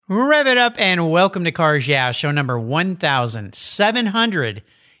Rev it up and welcome to Cars Yeah, show number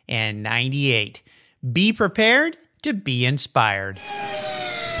 1798. Be prepared to be inspired.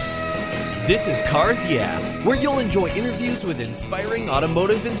 This is Cars Yeah, where you'll enjoy interviews with inspiring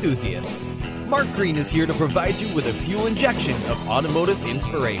automotive enthusiasts. Mark Green is here to provide you with a fuel injection of automotive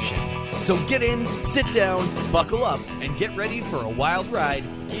inspiration. So get in, sit down, buckle up, and get ready for a wild ride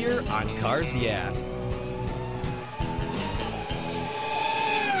here on Cars Yeah.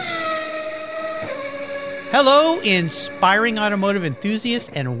 Hello, inspiring automotive enthusiasts,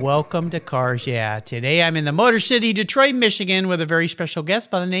 and welcome to Cars Yeah. Today I'm in the Motor City, Detroit, Michigan, with a very special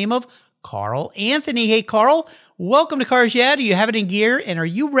guest by the name of Carl Anthony. Hey, Carl, welcome to Cars Yeah. Do you have it in gear, and are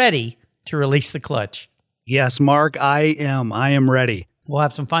you ready to release the clutch? Yes, Mark, I am ready. We'll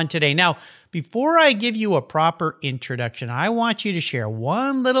have some fun today. Now, before I give you a proper introduction, I want you to share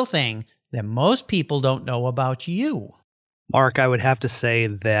one little thing that most people don't know about you. Mark, I would have to say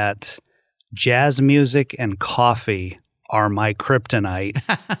that jazz music and coffee are my kryptonite.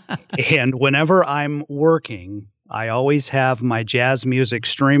 And whenever I'm working, I always have my jazz music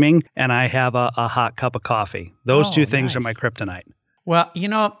streaming and I have a hot cup of coffee. Those two things are my kryptonite. Well, you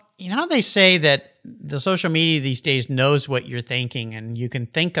know how they say that the social media these days knows what you're thinking, and you can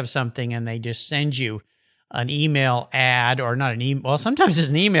think of something and they just send you an email ad, or not an email. Well, sometimes it's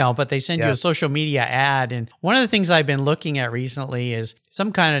an email, but they send you a social media ad. And one of the things I've been looking at recently is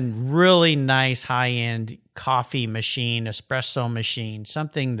some kind of really nice high-end coffee machine, espresso machine,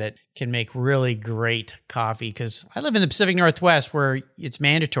 something that can make really great coffee. Because I live in the Pacific Northwest where it's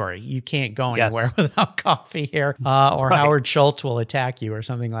mandatory. You can't go anywhere without coffee here, or Howard Schultz will attack you or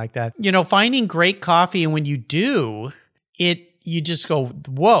something like that. You know, finding great coffee, and when you do, you just go,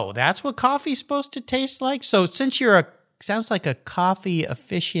 whoa, that's what coffee's supposed to taste like? So since sounds like a coffee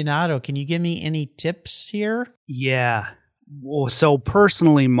aficionado, can you give me any tips here? Yeah. Well, so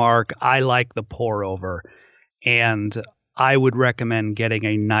personally, Mark, I like the pour over, and I would recommend getting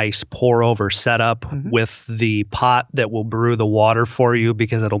a nice pour over setup with the pot that will brew the water for you,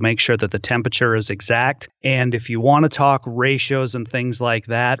 because it'll make sure that the temperature is exact. And if you want to talk ratios and things like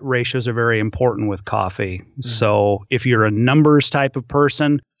that, ratios are very important with coffee. So if you're a numbers type of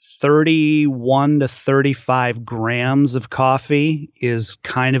person, 31 to 35 grams of coffee is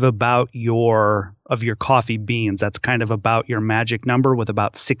kind of about your coffee beans. That's kind of about your magic number, with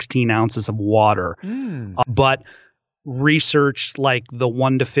about 16 ounces of water. But research like the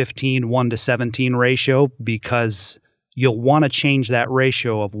 1 to 15, 1 to 17 ratio, because you'll want to change that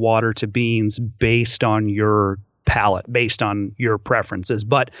ratio of water to beans based on your palate, based on your preferences.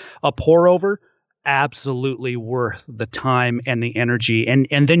 But a pour over, absolutely worth the time and the energy. And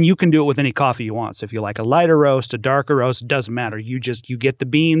then you can do it with any coffee you want. So if you like a lighter roast, a darker roast, doesn't matter. You get the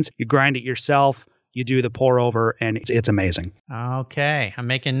beans, you grind it yourself, you do the pour over, and it's amazing. Okay, I'm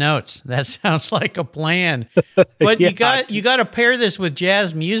making notes. That sounds like a plan. But you got to pair this with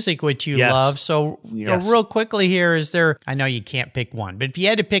jazz music, which you love. So, real quickly here, I know you can't pick one, but if you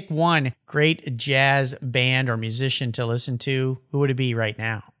had to pick one great jazz band or musician to listen to, who would it be right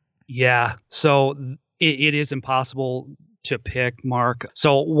now? Yeah. So it is impossible to pick, Mark.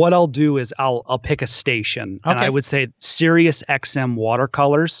 So what I'll do is I'll pick a station, and I would say Sirius XM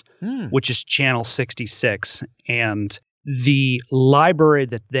Watercolors, which is channel 66, and the library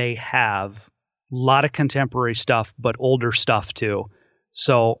that they have, a lot of contemporary stuff, but older stuff too.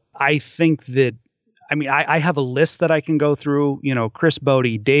 So I think that, I have a list that I can go through, Chris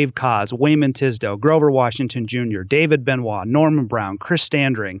Bodie, Dave Koz, Wayman Tisdale, Grover Washington Jr., David Benoit, Norman Brown, Chris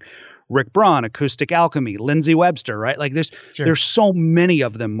Standring, Rick Braun, Acoustic Alchemy, Lindsey Webster, right? Like there's so many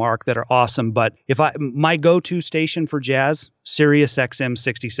of them, Mark, that are awesome. But my go-to station for jazz, Sirius XM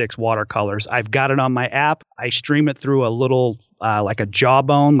 66 Watercolors. I've got it on my app. I stream it through a little, like a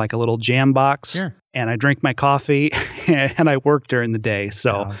Jawbone, like a little jam box. Sure. And I drink my coffee and I work during the day.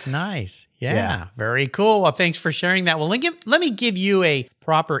 So sounds nice. Yeah, very cool. Well, thanks for sharing that. Well, let me give you a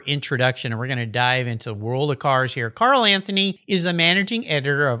proper introduction, and we're going to dive into the world of cars here. Carl Anthony is the managing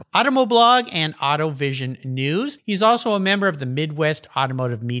editor of Automoblog and AutoVision News. He's also a member of the Midwest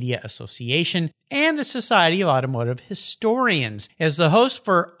Automotive Media Association and the Society of Automotive Historians. As the host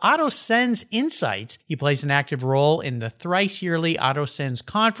for AutoSens Insights, he plays an active role in the thrice-yearly AutoSens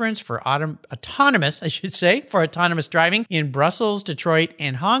Conference for autonomous driving in Brussels, Detroit,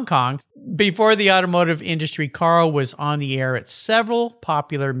 and Hong Kong. Before the automotive industry, Carl was on the air at several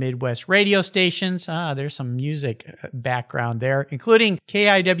popular Midwest radio stations. There's some music background there, including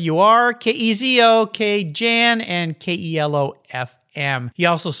KIWR, KEZO, KJAN, and KELO FM. He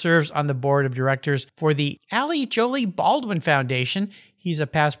also serves on the board of directors for the Allie Jolie Baldwin Foundation. He's a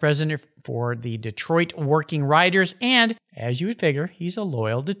past president for the Detroit Working Writers, and as you would figure, he's a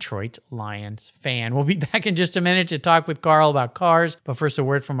loyal Detroit Lions fan. We'll be back in just a minute to talk with Carl about cars, but first a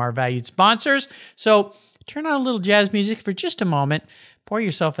word from our valued sponsors. So turn on a little jazz music for just a moment. Pour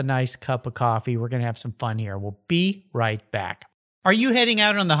yourself a nice cup of coffee. We're going to have some fun here. We'll be right back. Are you heading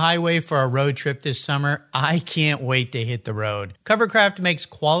out on the highway for a road trip this summer? I can't wait to hit the road. Covercraft makes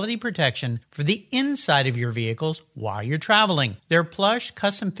quality protection for the inside of your vehicles while you're traveling. Their plush,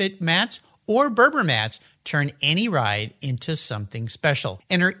 custom-fit mats or Berber mats turn any ride into something special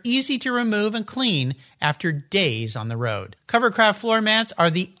and are easy to remove and clean after days on the road. Covercraft floor mats are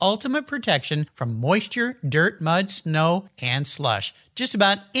the ultimate protection from moisture, dirt, mud, snow, and slush. Just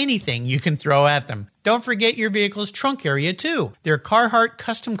about anything you can throw at them. Don't forget your vehicle's trunk area too. Their Carhartt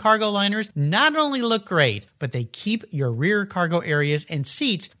custom cargo liners not only look great, but they keep your rear cargo areas and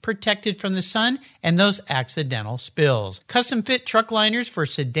seats protected from the sun and those accidental spills. Custom fit truck liners for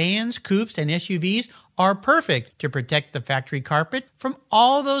sedans, coupes, and SUVs are perfect to protect the factory carpet from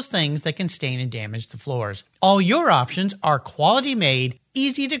all those things that can stain and damage the floors. All your options are quality made,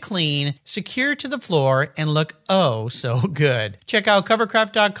 easy to clean, secure to the floor, and look oh so good. Check out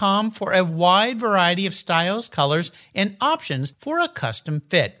covercraft.com for a wide variety of styles, colors, and options for a custom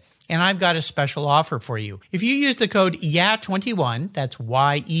fit. And I've got a special offer for you. If you use the code YEAH21, that's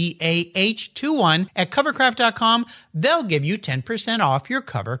YEAH21 at covercraft.com, they'll give you 10% off your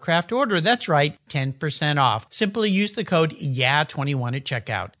Covercraft order. That's right, 10% off. Simply use the code YEAH21 at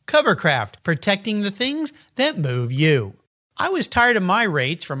checkout. Covercraft, protecting the things that move you. I was tired of my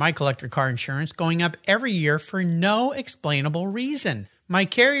rates for my collector car insurance going up every year for no explainable reason. My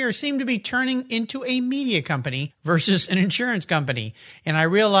carrier seemed to be turning into a media company versus an insurance company, and I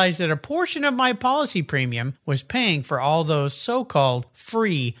realized that a portion of my policy premium was paying for all those so-called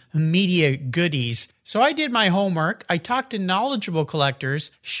free media goodies. So I did my homework, I talked to knowledgeable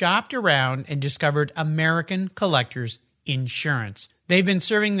collectors, shopped around, and discovered American Collectors Insurance. They've been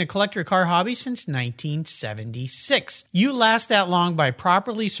serving the collector car hobby since 1976. You last that long by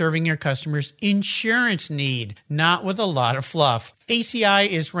properly serving your customers' insurance need, not with a lot of fluff. ACI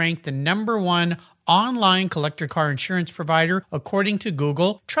is ranked the #1 online collector car insurance provider according to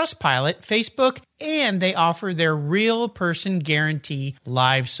Google, Trustpilot, Facebook, and they offer their real person guarantee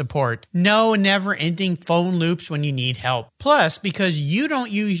live support. No never-ending phone loops when you need help. Plus, because you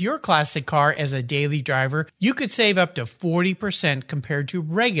don't use your classic car as a daily driver, you could save up to 40% compared to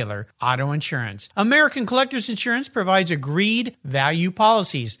regular auto insurance. American Collectors Insurance provides agreed value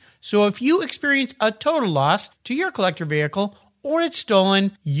policies. So if you experience a total loss to your collector vehicle or it's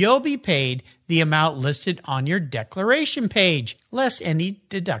stolen, you'll be paid the amount listed on your declaration page, less any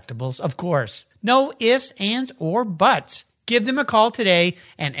deductibles, of course. No ifs, ands, or buts. Give them a call today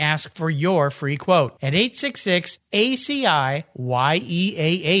and ask for your free quote at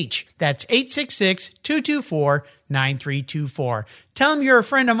 866-ACI-YEAH. That's 866-224-9324. Tell them you're a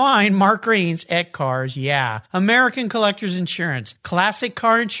friend of mine, Mark Greens at Cars Yeah. American Collectors Insurance. Classic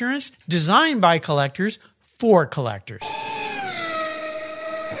car insurance designed by collectors for collectors.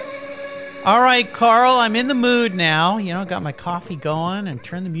 All right, Carl, I'm in the mood now. Got my coffee going and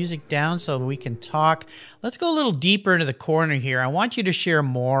turn the music down so we can talk. Let's go a little deeper into the corner here. I want you to share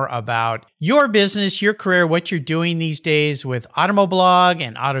more about your business, your career, what you're doing these days with Automoblog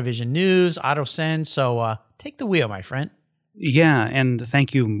and AutoVision News, AutoSend. So take the wheel, my friend. Yeah, and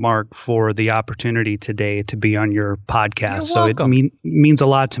thank you, Mark, for the opportunity today to be on your podcast. You're welcome. So it means a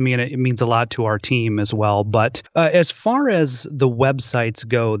lot to me, and it means a lot to our team as well. But as far as the websites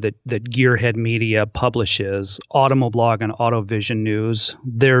go that Gearhead Media publishes, Automoblog and AutoVision News,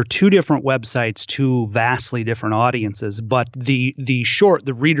 they're two different websites, two vastly different audiences. But the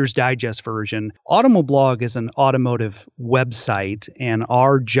Reader's Digest version, Automoblog is an automotive website, and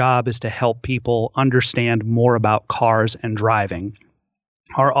our job is to help people understand more about cars and driving.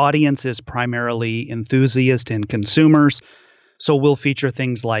 Our audience is primarily enthusiasts and consumers, so we'll feature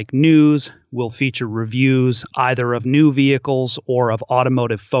things like news, we'll feature reviews either of new vehicles or of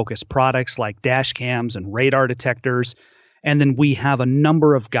automotive-focused products like dash cams and radar detectors. And then we have a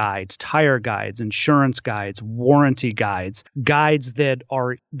number of guides, tire guides, insurance guides, warranty guides, guides that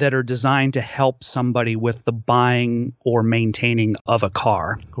are designed to help somebody with the buying or maintaining of a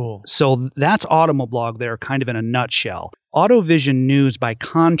car. Cool. So that's Automoblog there, kind of in a nutshell. AutoVision News, by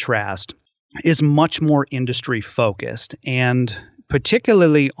contrast, is much more industry focused, and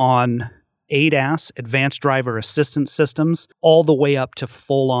particularly on ADAS, advanced driver assistance systems, all the way up to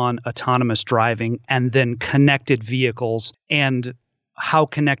full-on autonomous driving, and then connected vehicles, and how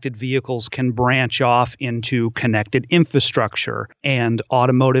connected vehicles can branch off into connected infrastructure and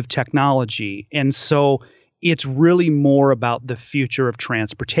automotive technology. And so it's really more about the future of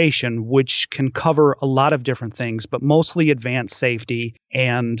transportation, which can cover a lot of different things, but mostly advanced safety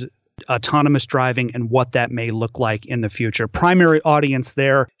and autonomous driving and what that may look like in the future. Primary audience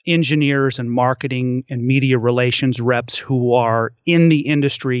there, engineers and marketing and media relations reps who are in the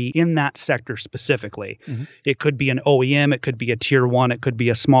industry in that sector specifically. Mm-hmm. It could be an OEM, it could be a tier one, it could be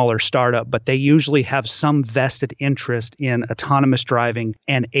a smaller startup, but they usually have some vested interest in autonomous driving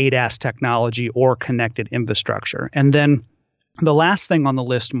and ADAS technology or connected infrastructure. And then the last thing on the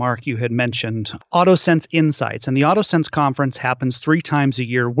list, Mark, you had mentioned AutoSense Insights. And the AutoSense conference happens 3 times a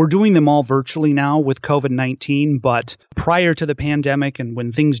year. We're doing them all virtually now with COVID-19, but prior to the pandemic and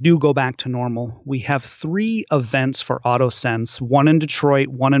when things do go back to normal, we have 3 events for AutoSense, one in Detroit,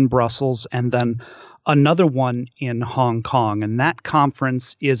 one in Brussels, and then another one in Hong Kong. And that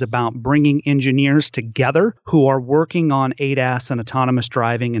conference is about bringing engineers together who are working on ADAS and autonomous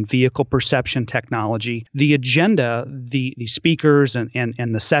driving and vehicle perception technology. The agenda, the speakers and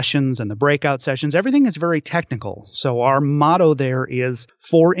the sessions and the breakout sessions, everything is very technical. So our motto there is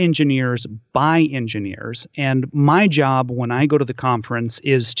for engineers, by engineers. And my job when I go to the conference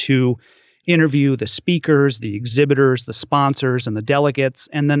is to interview the speakers, the exhibitors, the sponsors, and the delegates,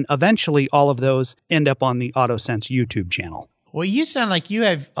 and then eventually all of those end up on the AutoSense YouTube channel. Well, you sound like you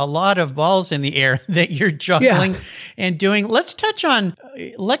have a lot of balls in the air that you're juggling and doing. Let's touch on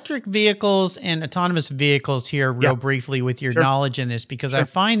electric vehicles and autonomous vehicles here real briefly with your knowledge in this, because I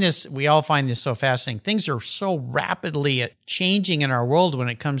find this, we all find this so fascinating. Things are so rapidly changing in our world when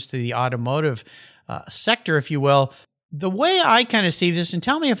it comes to the automotive sector, if you will. The way I kind of see this, and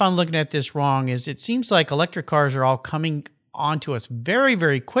tell me if I'm looking at this wrong, is it seems like electric cars are all coming onto us very,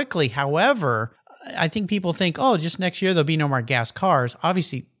 very quickly. However, I think people think, oh, just next year there'll be no more gas cars.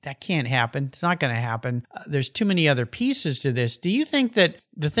 Obviously, that can't happen. It's not going to happen. There's too many other pieces to this. Do you think that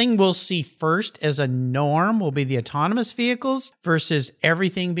the thing we'll see first as a norm will be the autonomous vehicles versus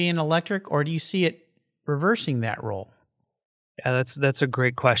everything being electric, or do you see it reversing that role? Yeah, that's a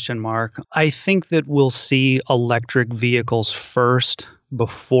great question, Mark. I think that we'll see electric vehicles first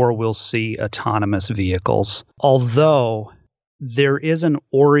before we'll see autonomous vehicles. Although there is an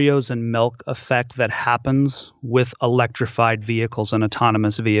Oreos and milk effect that happens with electrified vehicles and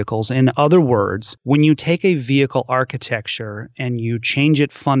autonomous vehicles. In other words, when you take a vehicle architecture and you change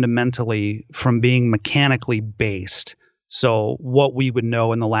it fundamentally from being mechanically based, so what we would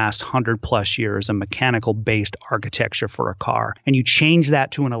know in the last 100 plus years, a mechanical based architecture for a car, and you change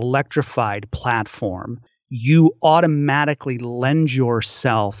that to an electrified platform, you automatically lend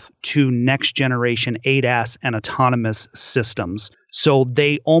yourself to next generation ADAS and autonomous systems. So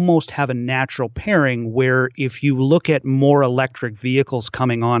they almost have a natural pairing where if you look at more electric vehicles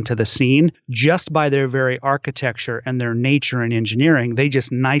coming onto the scene, just by their very architecture and their nature and engineering, they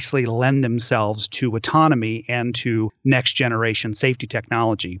just nicely lend themselves to autonomy and to next generation safety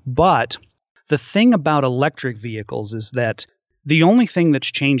technology. But the thing about electric vehicles is that the only thing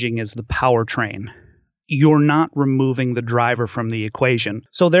that's changing is the powertrain. You're not removing the driver from the equation.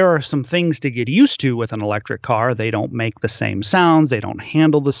 So there are some things to get used to with an electric car. They don't make the same sounds. They don't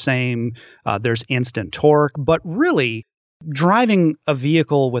handle the same. There's instant torque. But really, driving a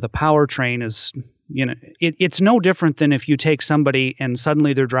vehicle with a powertrain is, it's no different than if you take somebody and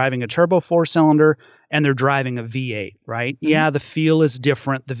suddenly they're driving a turbo 4-cylinder and they're driving a V8, right? Mm-hmm. Yeah, the feel is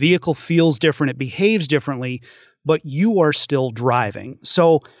different. The vehicle feels different. It behaves differently, but you are still driving.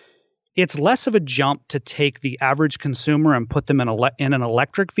 So it's less of a jump to take the average consumer and put them in an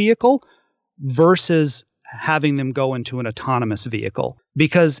electric vehicle versus having them go into an autonomous vehicle.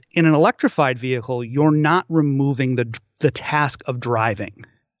 Because in an electrified vehicle, you're not removing the task of driving.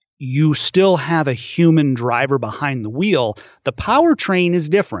 You still have a human driver behind the wheel. The powertrain is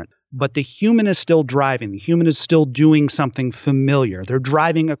different, but the human is still driving. The human is still doing something familiar. They're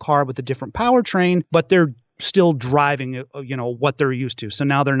driving a car with a different powertrain, but they're still driving, what they're used to. So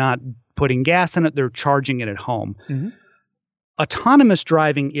now they're not putting gas in it, they're charging it at home. Mm-hmm. Autonomous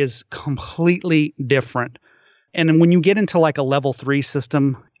driving is completely different. And when you get into like a level 3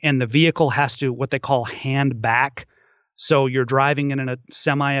 system and the vehicle has to, what they call hand back. So you're driving in a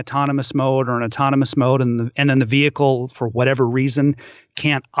semi-autonomous mode or an autonomous mode, and then the vehicle, for whatever reason,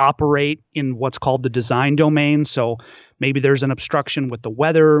 can't operate in what's called the design domain. So maybe there's an obstruction with the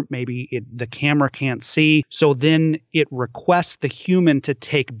weather, maybe the camera can't see. So then it requests the human to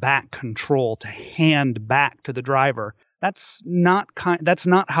take back control, to hand back to the driver. That's not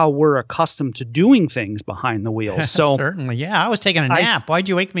how we're accustomed to doing things behind the wheel. So certainly, yeah. I was taking a nap. Why'd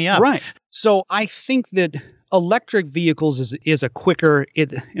you wake me up? Right. So I think that electric vehicles is a quicker,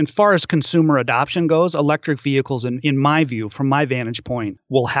 as far as consumer adoption goes, electric vehicles, in my view, from my vantage point,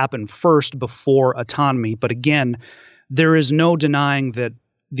 will happen first before autonomy. But again, there is no denying that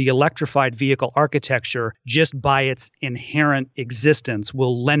the electrified vehicle architecture, just by its inherent existence,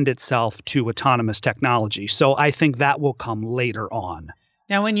 will lend itself to autonomous technology. So I think that will come later on.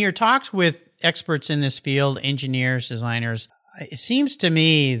 Now, in your talks with experts in this field, engineers, designers, it seems to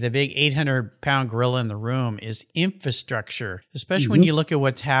me the big 800-pound gorilla in the room is infrastructure, especially when you look at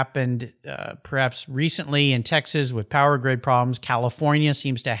what's happened perhaps recently in Texas with power grid problems. California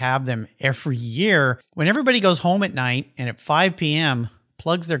seems to have them every year. When everybody goes home at night and at 5 p.m.,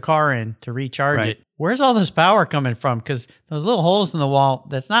 plugs their car in to recharge it, where's all this power coming from? Because those little holes in the wall,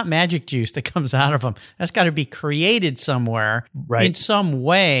 that's not magic juice that comes out of them. That's got to be created somewhere in some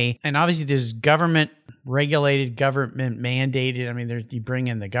way. And obviously there's government regulated, government mandated. I mean, you bring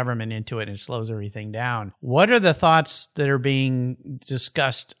in the government into it and it slows everything down. What are the thoughts that are being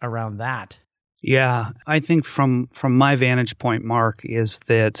discussed around that? Yeah, I think from my vantage point, Mark, is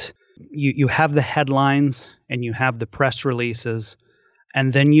that you have the headlines and you have the press releases,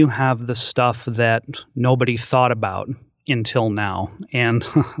 and then you have the stuff that nobody thought about until now. And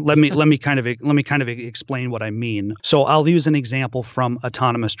let me kind of explain what I mean. So I'll use an example from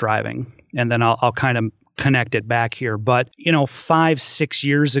autonomous driving, and then I'll kind of connect it back here. But 5-6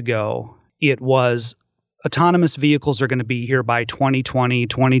 years ago, it was autonomous vehicles are going to be here by 2020,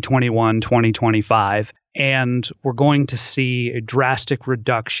 2021, 2025. And we're going to see a drastic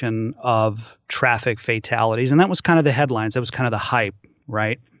reduction of traffic fatalities. And that was kind of the headlines. That was kind of the hype,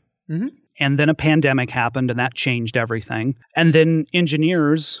 right? Mm-hmm. And then a pandemic happened, and that changed everything. And then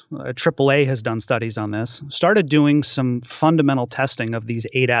engineers, AAA has done studies on this, started doing some fundamental testing of these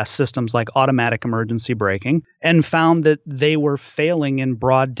ADAS systems like automatic emergency braking, and found that they were failing in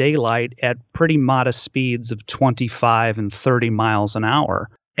broad daylight at pretty modest speeds of 25 and 30 miles an hour.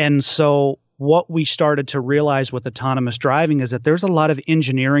 And so what we started to realize with autonomous driving is that there's a lot of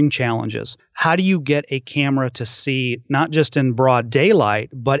engineering challenges. How do you get a camera to see not just in broad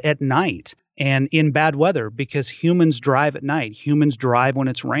daylight, but at night and in bad weather? Because humans drive at night. Humans drive when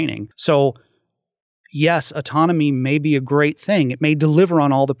it's raining. So yes, autonomy may be a great thing. It may deliver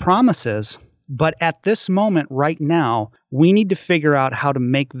on all the promises. But at this moment right now, we need to figure out how to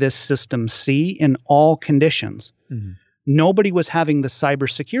make this system see in all conditions. Mm-hmm. Nobody was having the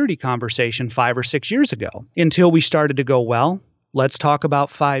cybersecurity conversation 5 or 6 years ago until we started to go, well, let's talk about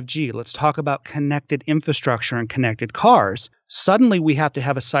 5G. Let's talk about connected infrastructure and connected cars. Suddenly we have to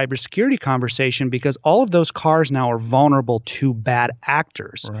have a cybersecurity conversation because all of those cars now are vulnerable to bad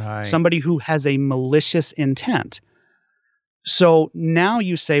actors, somebody who has a malicious intent. So now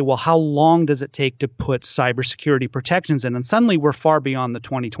you say, well, how long does it take to put cybersecurity protections in? And suddenly we're far beyond the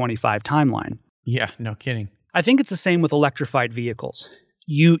 2025 timeline. Yeah, no kidding. I think it's the same with electrified vehicles.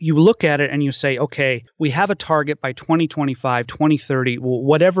 You look at it and you say, okay, we have a target by 2025, 2030,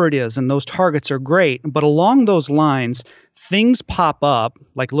 whatever it is, and those targets are great. But along those lines, things pop up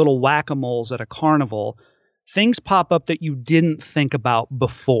like little whack-a-moles at a carnival. Things pop up that you didn't think about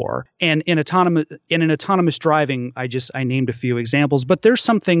before. And in an autonomous driving, I named a few examples, but there's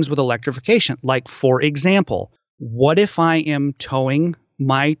some things with electrification. Like, for example, what if I am towing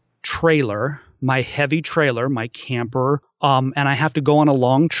my trailer, my heavy trailer, my camper, and I have to go on a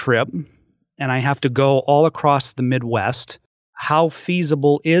long trip, and I have to go all across the Midwest? How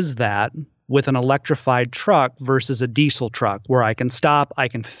feasible is that with an electrified truck versus a diesel truck where I can stop, I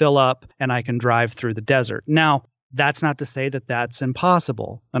can fill up, and I can drive through the desert? Now, that's not to say that that's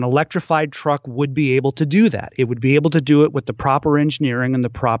impossible. An electrified truck would be able to do that. It would be able to do it with the proper engineering and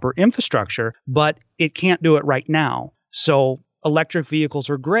the proper infrastructure, but it can't do it right now. So electric vehicles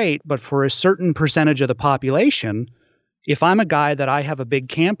are great, but for a certain percentage of the population, if I'm a guy that I have a big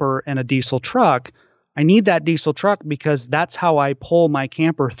camper and a diesel truck, I need that diesel truck because that's how I pull my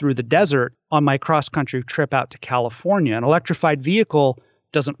camper through the desert on my cross-country trip out to California. An electrified vehicle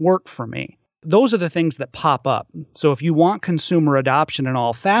doesn't work for me. Those are the things that pop up. So if you want consumer adoption in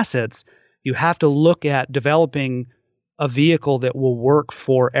all facets, you have to look at developing a vehicle that will work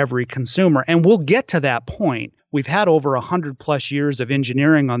for every consumer. And we'll get to that point. We've had over 100 plus years of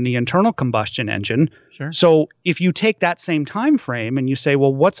engineering on the internal combustion engine. Sure. So if you take that same time frame and you say,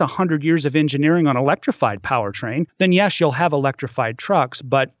 well, what's 100 years of engineering on electrified powertrain? Then yes, you'll have electrified trucks,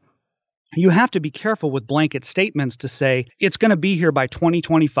 but you have to be careful with blanket statements to say it's going to be here by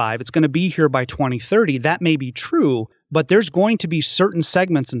 2025, it's going to be here by 2030. That may be true, but there's going to be certain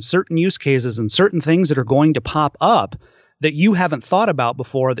segments and certain use cases and certain things that are going to pop up that you haven't thought about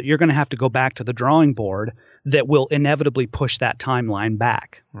before that you're going to have to go back to the drawing board that will inevitably push that timeline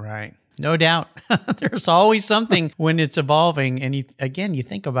back. Right. No doubt. There's always something when it's evolving. And you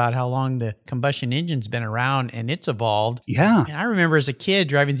think about how long the combustion engine's been around and it's evolved. Yeah. And I remember as a kid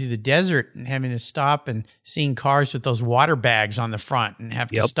driving through the desert and having to stop and seeing cars with those water bags on the front and have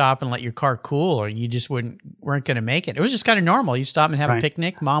to stop and let your car cool or you just weren't going to make it. It was just kind of normal. You stop and have a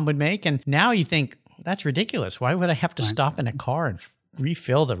picnic, Mom would make. And now you think, that's ridiculous. Why would I have to stop in a car and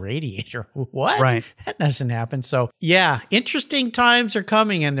refill the radiator? What? Right. That doesn't happen. So yeah, interesting times are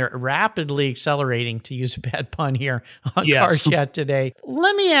coming and they're rapidly accelerating, to use a bad pun here on Cars Chat today.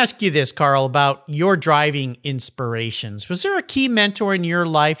 Let me ask you this, Carl, about your driving inspirations. Was there a key mentor in your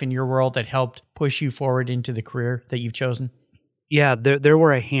life, in your world, that helped push you forward into the career that you've chosen? Yeah, there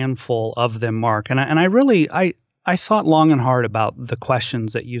were a handful of them, Mark. And I thought long and hard about the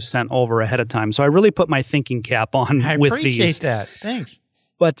questions that you sent over ahead of time. So I really put my thinking cap on with these. I appreciate that. Thanks.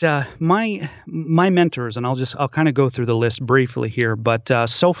 But my mentors, and I'll kind of go through the list briefly here, but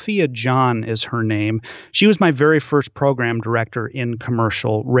Sophia John is her name. She was my very first program director in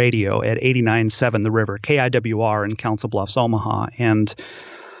commercial radio at 89.7 The River, KIWR in Council Bluffs, Omaha. And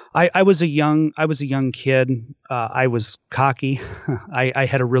I was a young kid. I was cocky. I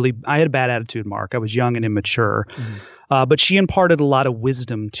had a bad attitude, Mark. I was young and immature. Mm-hmm. But she imparted a lot of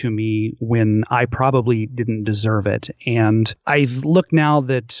wisdom to me when I probably didn't deserve it. And I look now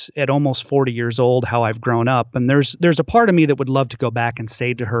that at almost 40 years old, how I've grown up. And there's a part of me that would love to go back and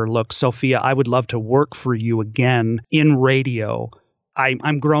say to her, look, Sophia, I would love to work for you again in radio.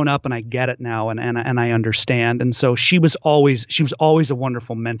 I'm grown up and I get it now and I understand. And so she was always a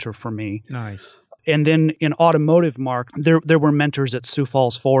wonderful mentor for me. Nice. And then in automotive, Mark, there were mentors at Sioux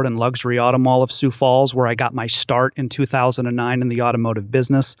Falls Ford and Luxury Auto Mall of Sioux Falls, where I got my start in 2009 in the automotive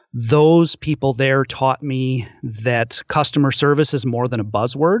business. Those people there taught me that customer service is more than a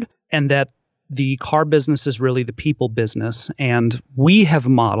buzzword and that the car business is really the people business. And we have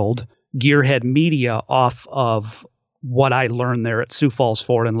modeled Gearhead Media off of what I learned there at Sioux Falls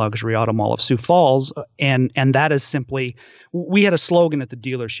Ford and Luxury Auto Mall of Sioux Falls. And that is simply, we had a slogan at the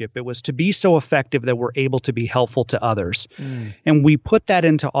dealership. It was to be so effective that we're able to be helpful to others. And we put that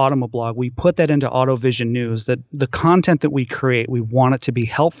into Automoblog. We put that into AutoVision News, that the content that we create, we want it to be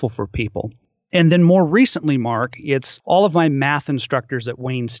helpful for people. And then more recently, Mark, it's all of my math instructors at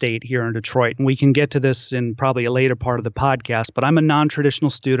Wayne State here in Detroit. And we can get to this in probably a later part of the podcast, but I'm a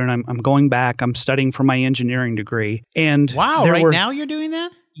non-traditional student. I'm going back. I'm studying for my engineering degree. And wow, now you're doing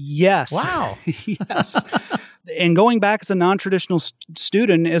that? Yes. Wow. Yes. And going back as a non-traditional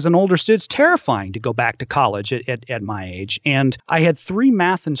student, as an older student, it's terrifying to go back to college at my age. And I had 3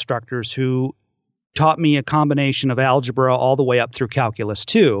 math instructors who taught me a combination of algebra all the way up through calculus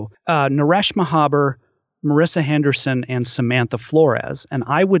 2. Naresh Mahaber, Marissa Henderson, and Samantha Flores. And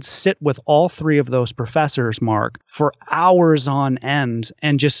I would sit with all 3 of those professors, Mark, for hours on end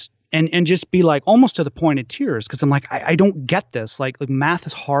and just be like almost to the point of tears, because I'm like, I don't get this. Like math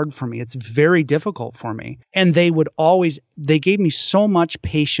is hard for me. It's very difficult for me. And they gave me so much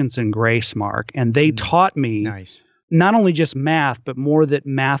patience and grace, Mark. And they taught me not only just math, but more that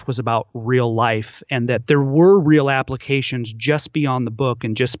math was about real life and that there were real applications just beyond the book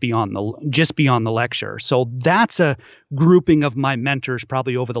and just beyond the lecture. So that's a grouping of my mentors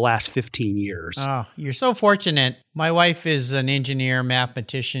probably over the last 15 years. Oh, you're so fortunate. My wife is an engineer,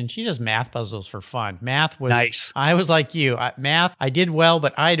 mathematician. She does math puzzles for fun. Math was nice. I was like you. Math, I did well,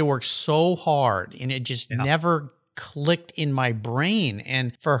 but I had to work so hard and it just never clicked in my brain.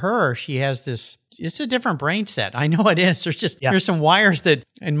 And for her, she has this, it's a different brain set. I know it is. There's some wires that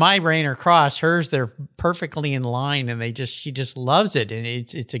in my brain are crossed. Hers, they're perfectly in line, and she just loves it. And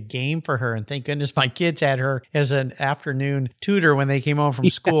it's a game for her. And thank goodness my kids had her as an afternoon tutor when they came home from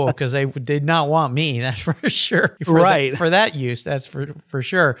school, because they did not want me. That's for sure. For that use, that's for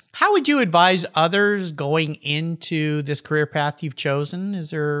sure. How would you advise others going into this career path you've chosen? Is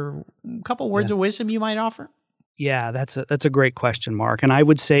there a couple words of wisdom you might offer? Yeah, that's a great question, Mark. And I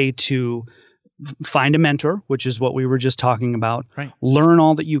would say to find a mentor, which is what we were just talking about. Right. Learn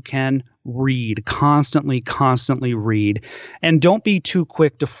all that you can. Read. Constantly read. And don't be too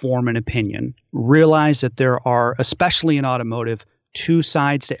quick to form an opinion. Realize that there are, especially in automotive, 2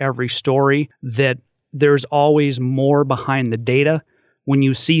 sides to every story, that there's always more behind the data. When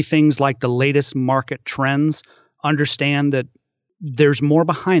you see things like the latest market trends, understand that there's more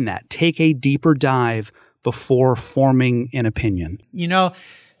behind that. Take a deeper dive before forming an opinion. You know,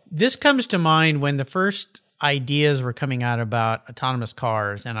 this comes to mind when the first ideas were coming out about autonomous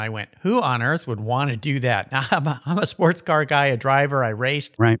cars, and I went, who on earth would want to do that? Now, I'm a sports car guy, a driver, I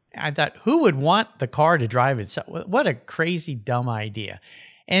raced. Right. I thought, who would want the car to drive itself? What a crazy, dumb idea.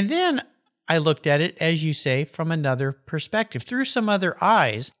 And then I looked at it, as you say, from another perspective, through some other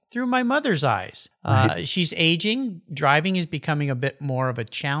eyes. through my mother's eyes. Right. She's aging. Driving is becoming a bit more of a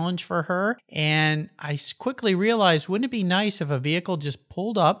challenge for her. And I quickly realized, wouldn't it be nice if a vehicle just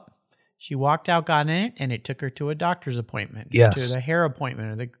pulled up, she walked out, got in it, and it took her to a doctor's appointment, Yes. to the hair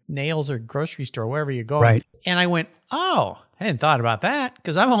appointment, or the nails or grocery store, wherever you go. Right. And I went, oh, I hadn't thought about that,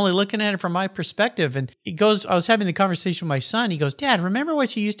 because I'm only looking at it from my perspective. And I was having the conversation with my son. He goes, Dad, remember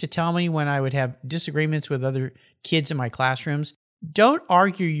what you used to tell me when I would have disagreements with other kids in my classrooms? Don't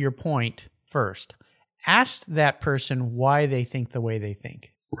argue your point first. Ask that person why they think the way they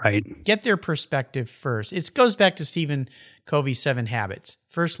think. Right. Get their perspective first. It goes back to Stephen Covey's 7 Habits.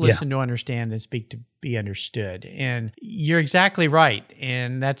 First, listen to understand, then speak to be understood. And you're exactly right.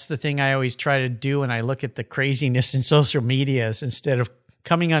 And that's the thing I always try to do when I look at the craziness in social medias. Instead of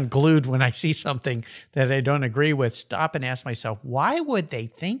coming unglued when I see something that I don't agree with, stop and ask myself, why would they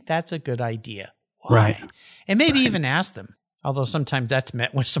think that's a good idea? Why? Right. And maybe even ask them. Although sometimes that's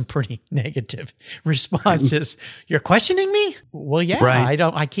met with some pretty negative responses. You're questioning me? Well, yeah, Right.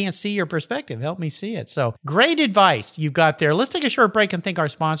 I can't see your perspective. Help me see it. So great advice you've got there. Let's take a short break and thank our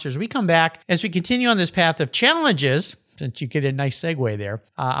sponsors. We come back as we continue on this path of challenges. Since you get a nice segue there,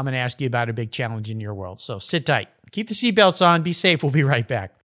 I'm going to ask you about a big challenge in your world. So sit tight. Keep the seatbelts on. Be safe. We'll be right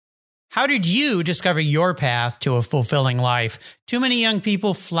back. How did you discover your path to a fulfilling life? Too many young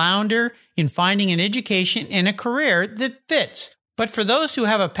people flounder in finding an education and a career that fits. But for those who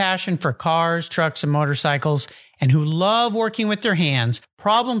have a passion for cars, trucks, and motorcycles, and who love working with their hands,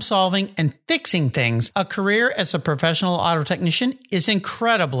 problem solving, and fixing things, a career as a professional auto technician is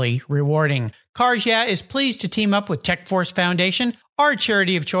incredibly rewarding. Cars Yeah! is pleased to team up with TechForce Foundation, our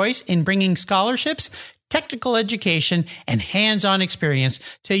charity of choice, in bringing scholarships, technical education, and hands-on experience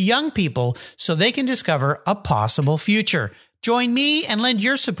to young people so they can discover a possible future. Join me and lend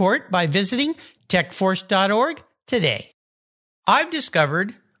your support by visiting techforce.org today. I've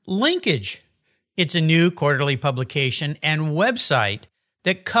discovered Linkage. It's a new quarterly publication and website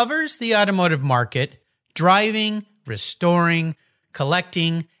that covers the automotive market, driving, restoring,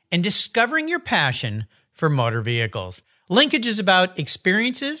 collecting, and discovering your passion for motor vehicles. Linkage is about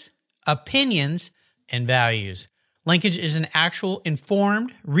experiences, opinions, and values. Linkage is an actual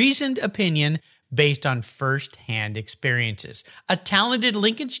informed, reasoned opinion based on first-hand experiences. A talented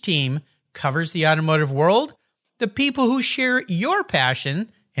Linkage team covers the automotive world, the people who share your passion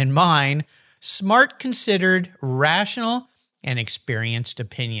and mine, smart, considered, rational, and experienced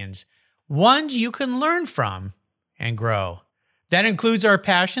opinions, ones you can learn from and grow. That includes our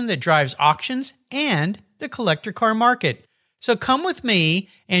passion that drives auctions and the collector car market. So come with me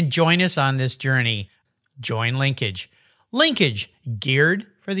and join us on this journey. Join Linkage. Linkage, geared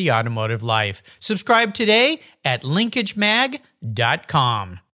for the automotive life. Subscribe today at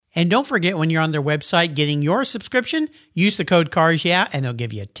linkagemag.com. And don't forget, when you're on their website getting your subscription, use the code CARSYEAH and they'll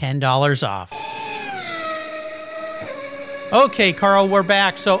give you $10 off. Okay, Carl, we're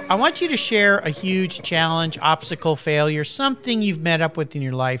back. So I want you to share a huge challenge, obstacle, failure, something you've met up with in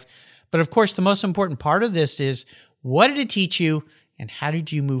your life. But of course, the most important part of this is, what did it teach you and how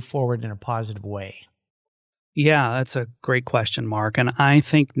did you move forward in a positive way? Yeah, that's a great question, Mark. And I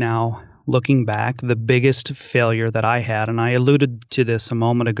think now, looking back, the biggest failure that I had, and I alluded to this a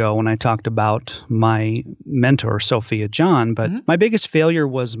moment ago when I talked about my mentor, Sophia John, but my biggest failure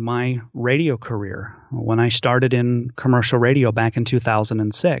was my radio career when I started in commercial radio back in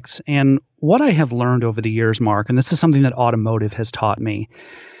 2006. And what I have learned over the years, Mark, and this is something that automotive has taught me,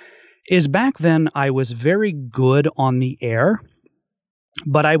 is back then I was very good on the air,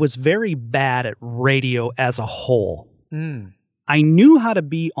 but I was very bad at radio as a whole. I knew how to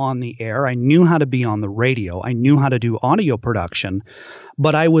be on the air. I knew how to be on the radio. I knew how to do audio production,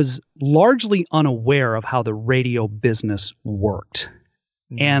 but I was largely unaware of how the radio business worked.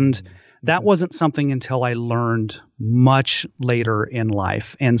 And that wasn't something until I learned much later in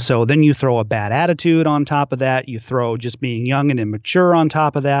life. And so then you throw a bad attitude on top of that. You throw just being young and immature on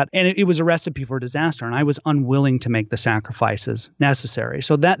top of that. And it was a recipe for disaster. And I was unwilling to make the sacrifices necessary.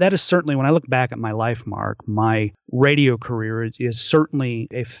 So that is certainly, when I look back at my life, Mark, my radio career is certainly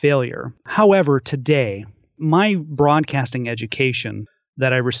a failure. However, today, my broadcasting education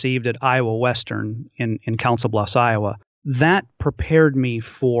that I received at Iowa Western in Council Bluffs, Iowa, that prepared me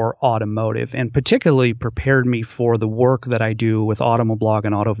for automotive, and particularly prepared me for the work that I do with Automoblog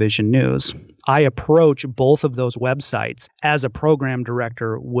and AutoVision News. I approach both of those websites as a program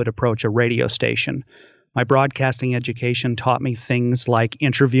director would approach a radio station. My broadcasting education taught me things like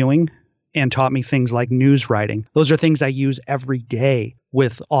interviewing and taught me things like news writing. Those are things I use every day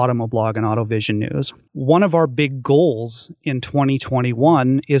with Automoblog and AutoVision News. One of our big goals in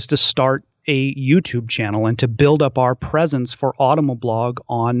 2021 is to start a YouTube channel and to build up our presence for Automoblog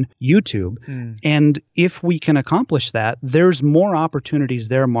on YouTube. And if we can accomplish that, there's more opportunities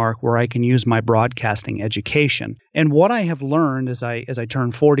there, Mark, where I can use my broadcasting education. And what I have learned as I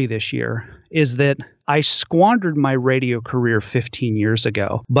turn 40 this year is that I squandered my radio career 15 years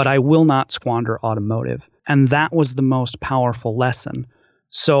ago, but I will not squander automotive. And that was the most powerful lesson.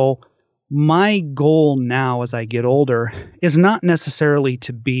 So my goal now as I get older is not necessarily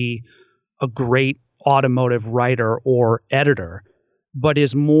to be a great automotive writer or editor, but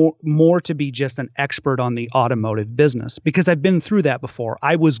is more to be just an expert on the automotive business, because I've been through that before.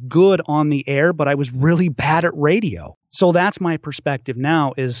 I was good on the air, but I was really bad at radio. So that's my perspective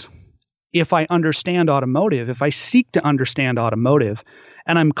now is if I understand automotive, if I seek to understand automotive,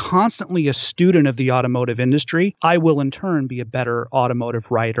 and I'm constantly a student of the automotive industry, I will in turn be a better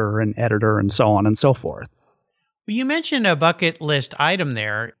automotive writer and editor and so on and so forth. Well, you mentioned a bucket list item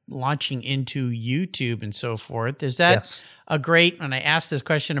there, launching into YouTube and so forth. Is that a great, when I asked this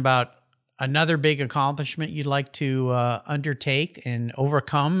question about another big accomplishment you'd like to undertake and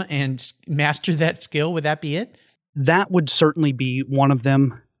overcome and master that skill, would that be it? That would certainly be one of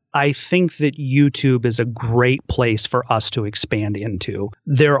them. I think that YouTube is a great place for us to expand into.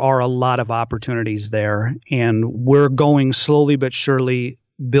 There are a lot of opportunities there, and we're going slowly but surely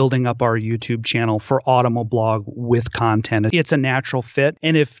building up our YouTube channel for Automoblog with content. It's a natural fit.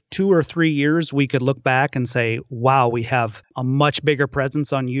 And if 2 or 3 years we could look back and say, wow, we have a much bigger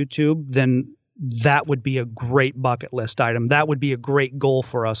presence on YouTube, then that would be a great bucket list item. That would be a great goal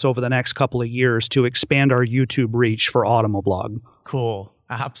for us over the next couple of years to expand our YouTube reach for Automoblog. Cool.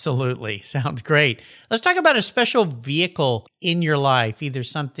 Absolutely. Sounds great. Let's talk about a special vehicle in your life, either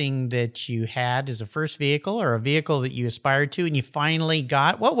something that you had as a first vehicle or a vehicle that you aspired to and you finally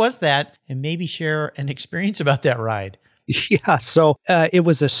got. What was that? And maybe share an experience about that ride. Yeah, so it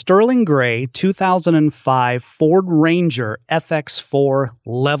was a sterling gray 2005 Ford Ranger FX4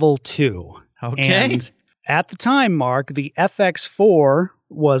 Level 2. Okay. And at the time, Mark, the FX4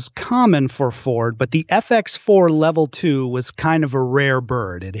 was common for Ford, but the FX4 Level 2 was kind of a rare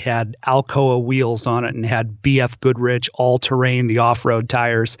bird. It had Alcoa wheels on it and had BF Goodrich all-terrain, the off-road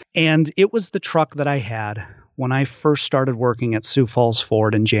tires. And it was the truck that I had when I first started working at Sioux Falls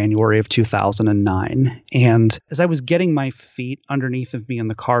Ford in January of 2009. And as I was getting my feet underneath of me in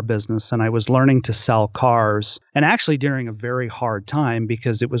the car business and I was learning to sell cars, and actually during a very hard time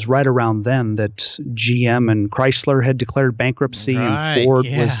because it was right around then that GM and Chrysler had declared bankruptcy and Ford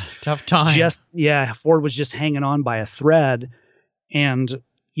was tough time. Ford was just hanging on by a thread. And,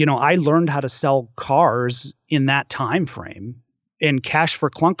 you know, I learned how to sell cars in that time frame. And Cash for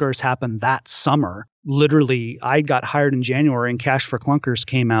Clunkers happened that summer. Literally, I got hired in January and Cash for Clunkers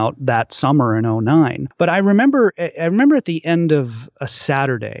came out that summer in 2009. But I remember at the end of a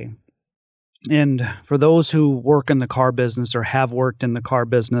Saturday, and for those who work in the car business or have worked in the car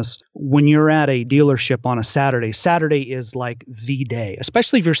business, when you're at a dealership on a Saturday is like the day,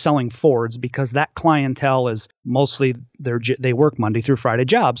 especially if you're selling Fords, because that clientele is mostly they work Monday through Friday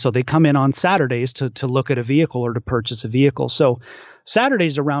jobs. So they come in on Saturdays to look at a vehicle or to purchase a vehicle. So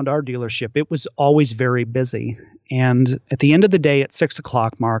Saturdays around our dealership, it was always very busy. And at the end of the day at 6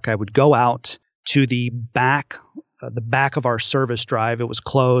 o'clock, Mark, I would go out to the back of our service drive. It was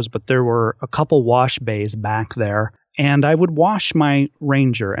closed, but there were a couple wash bays back there. And I would wash my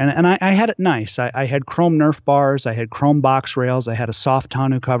Ranger. And I had it nice. I had chrome Nerf bars. I had chrome box rails. I had a soft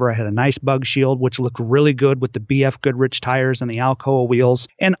tonneau cover. I had a nice bug shield, which looked really good with the BF Goodrich tires and the Alcoa wheels.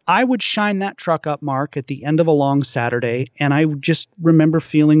 And I would shine that truck up, Mark, at the end of a long Saturday. And I just remember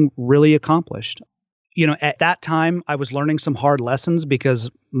feeling really accomplished. You know, at that time, I was learning some hard lessons because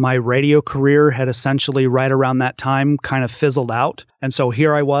my radio career had essentially right around that time kind of fizzled out. And so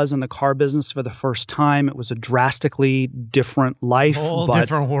here I was in the car business for the first time. It was a drastically different life.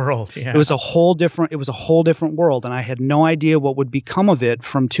 Different world. Yeah. It was a whole different world. And I had no idea what would become of it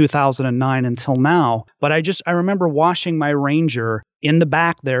from 2009 until now. But I remember washing my Ranger in the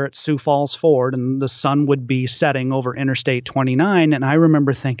back there at Sioux Falls Ford, and the sun would be setting over Interstate 29. And I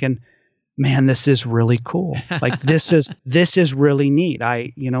remember thinking, man, this is really cool. Like this is really neat.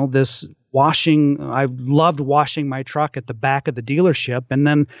 I loved washing my truck at the back of the dealership. And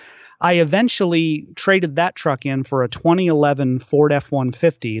then I eventually traded that truck in for a 2011 Ford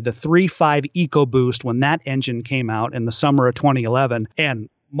F-150, the 3.5 EcoBoost when that engine came out in the summer of 2011. And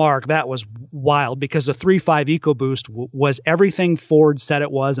Mark, that was wild because the 3.5 EcoBoost was everything Ford said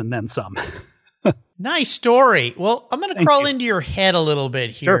it was and then some. Nice story. Well, I'm going to crawl into your head a little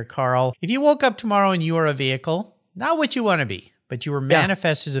bit here, Sure. Carl. If you woke up tomorrow and you were a vehicle, not what you want to be, but you were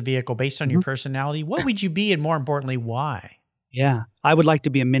manifest as a vehicle based on your personality, what would you be, and more importantly, why? Yeah, I would like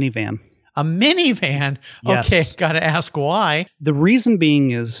to be a minivan. A minivan? Yes. Okay, got to ask why. The reason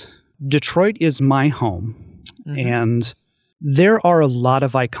being is Detroit is my home, and there are a lot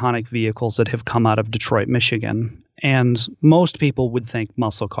of iconic vehicles that have come out of Detroit, Michigan, and most people would think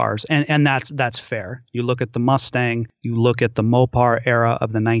muscle cars, and that's fair. You look at the Mustang, you look at the Mopar era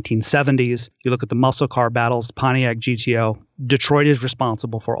of the 1970s, you look at the muscle car battles, Pontiac GTO. Detroit is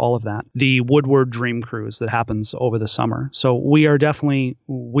responsible for all of that. The Woodward Dream Cruise that happens over the summer. So we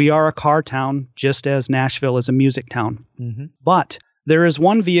are a car town, just as Nashville is a music town. But there is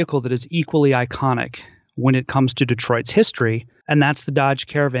one vehicle that is equally iconic when it comes to Detroit's history, and that's the Dodge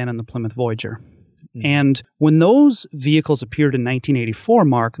Caravan and the Plymouth Voyager. And when those vehicles appeared in 1984,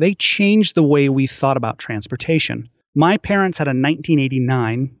 Mark, they changed the way we thought about transportation. My parents had a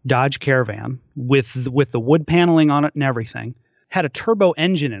 1989 Dodge Caravan with the wood paneling on it and everything. Had a turbo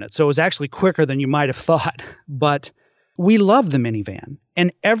engine in it, so it was actually quicker than you might have thought. But we loved the minivan,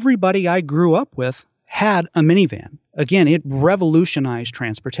 and everybody I grew up with had a minivan. Again, it revolutionized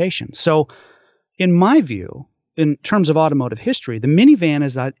transportation. So in my view, in terms of automotive history, the minivan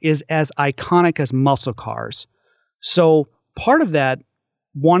is as iconic as muscle cars. So part of that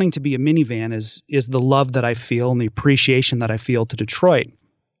wanting to be a minivan is the love that I feel and the appreciation that I feel to Detroit.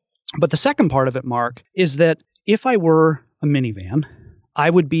 But the second part of it, Mark, is that if I were a minivan, I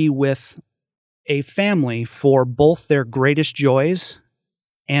would be with a family for both their greatest joys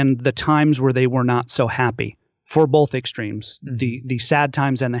and the times where they were not so happy. For both extremes, the sad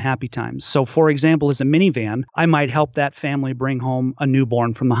times and the happy times. So, for example, as a minivan, I might help that family bring home a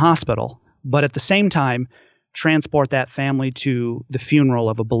newborn from the hospital, but at the same time, transport that family to the funeral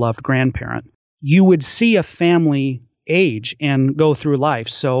of a beloved grandparent. You would see a family age and go through life.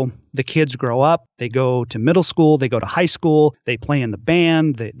 So the kids grow up, they go to middle school, they go to high school, they play in the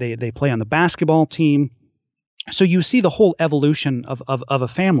band, they play on the basketball team. So you see the whole evolution of a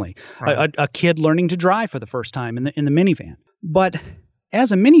family, right. A kid learning to drive for the first time in the minivan. But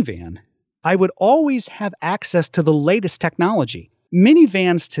as a minivan, I would always have access to the latest technology.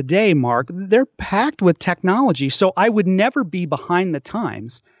 Minivans today, Mark, they're packed with technology, so I would never be behind the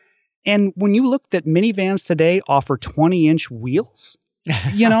times. And when you look at minivans today offer 20-inch wheels,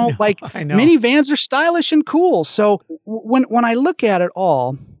 you know, I know. Minivans are stylish and cool. So when I look at it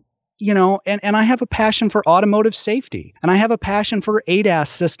all, you know, and I have a passion for automotive safety, and I have a passion for ADAS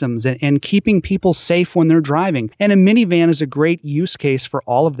systems and keeping people safe when they're driving. And a minivan is a great use case for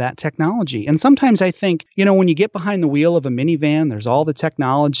all of that technology. And sometimes I think, you know, when you get behind the wheel of a minivan, there's all the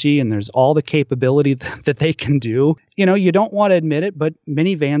technology and there's all the capability that they can do. You know, you don't want to admit it, but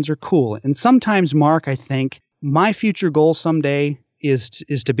minivans are cool. And sometimes, Mark, I think my future goal someday is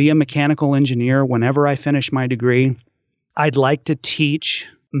to be a mechanical engineer whenever I finish my degree. I'd like to teach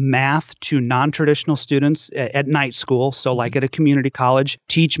math to non-traditional students at night school. So like at a community college,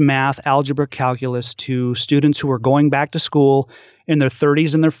 teach math, algebra, calculus to students who are going back to school in their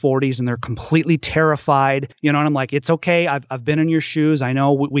 30s and their 40s, and they're completely terrified. You know, and I'm like, it's okay. I've been in your shoes. I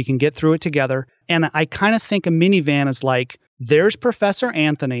know we can get through it together. And I kind of think a minivan is like, there's Professor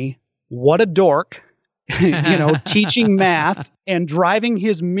Anthony. What a dork, you know, teaching math and driving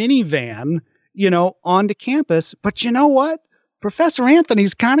his minivan, you know, onto campus. But you know what? Professor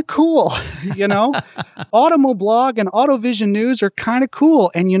Anthony's kind of cool, you know. Automoblog and AutoVision News are kind of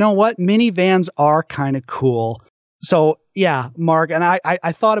cool. And you know what? Minivans are kind of cool. So, yeah, Mark, and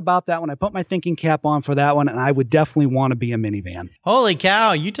I thought about that when I put my thinking cap on for that one, and I would definitely want to be a minivan. Holy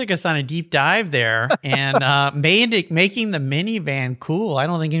cow, you took us on a deep dive there and making the minivan cool. I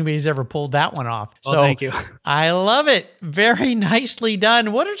don't think anybody's ever pulled that one off. Well, so thank you. I love it. Very nicely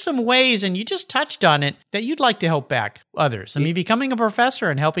done. What are some ways, and you just touched on it, that you'd like to help back others? I mean, becoming a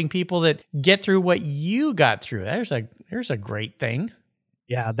professor and helping people that get through what you got through. There's a great thing.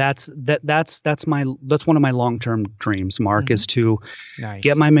 Yeah, that's one of my long-term dreams, Mark, is to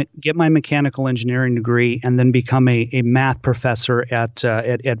get my mechanical engineering degree and then become a math professor at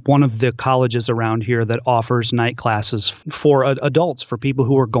one of the colleges around here that offers night classes for adults, for people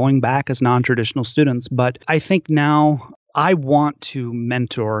who are going back as non-traditional students. But I think now I want to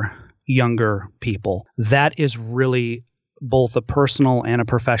mentor younger people. That is really both a personal and a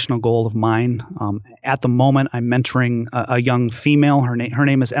professional goal of mine. At the moment, I'm mentoring a young female. Her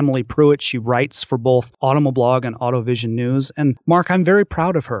name is Emily Pruitt. She writes for both Automoblog and AutoVision News. And Mark, I'm very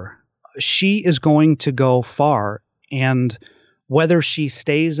proud of her. She is going to go far. And whether she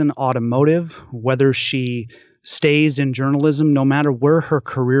stays in automotive, whether she stays in journalism, no matter where her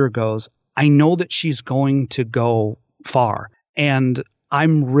career goes, I know that she's going to go far. And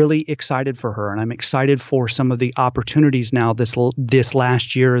I'm really excited for her, and I'm excited for some of the opportunities now this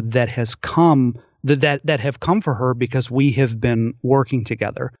last year that has come that have come for her because we have been working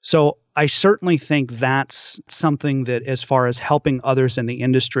together. So I certainly think that's something that, as far as helping others in the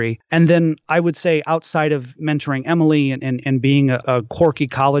industry, and then I would say outside of mentoring Emily and being a quirky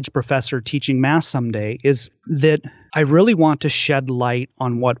college professor teaching math someday, is that I really want to shed light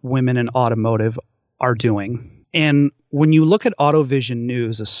on what women in automotive are doing. And when you look at AutoVision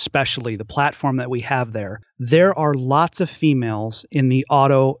News, especially the platform that we have there are lots of females in the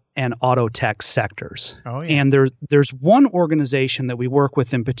auto and auto tech sectors. Oh, yeah. And there's one organization that we work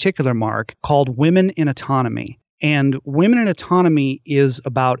with in particular, Mark, called Women in Autonomy. And Women in Autonomy is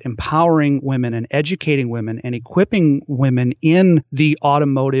about empowering women and educating women and equipping women in the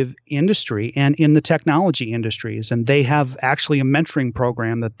automotive industry and in the technology industries. And they have actually a mentoring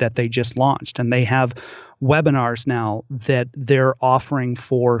program that they just launched. And they have webinars now that they're offering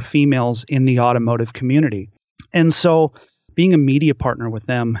for females in the automotive community. And so being a media partner with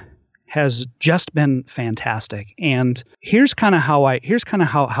them has just been fantastic. And here's kind of how I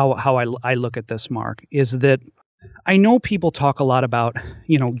look at this, Mark, is that I know people talk a lot about,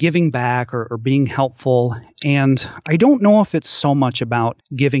 giving back or being helpful. And I don't know if it's so much about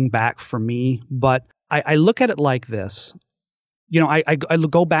giving back for me, but I look at it like this. I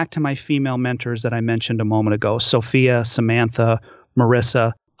go back to my female mentors that I mentioned a moment ago, Sophia, Samantha,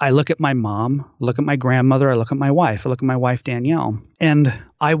 Marissa. I look at my mom, look at my grandmother, I look at my wife, I look at my wife, Danielle. And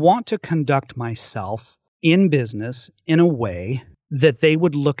I want to conduct myself in business in a way that they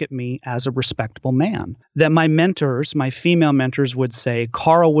would look at me as a respectable man, that my mentors, my female mentors would say,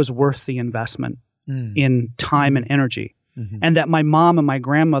 Carl was worth the investment in time and energy. Mm-hmm. And that my mom and my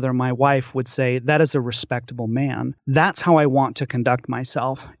grandmother and my wife would say, that is a respectable man. That's how I want to conduct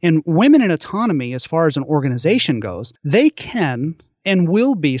myself. And Women in Autonomy, as far as an organization goes, they can and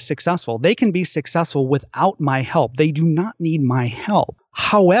will be successful. They can be successful without my help. They do not need my help.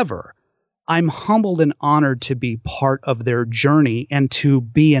 However, I'm humbled and honored to be part of their journey and to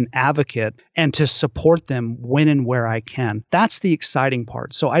be an advocate and to support them when and where I can. That's the exciting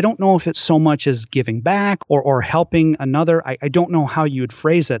part. So I don't know if it's so much as giving back or helping another. I don't know how you would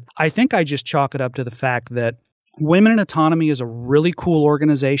phrase it. I think I just chalk it up to the fact that Women in Autonomy is a really cool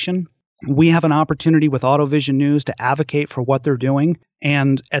organization. We have an opportunity with AutoVision News to advocate for what they're doing.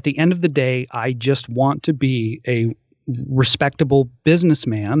 And at the end of the day, I just want to be a respectable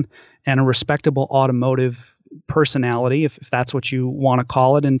businessman and a respectable automotive personality, if that's what you want to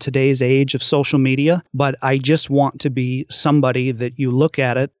call it in today's age of social media. But I just want to be somebody that you look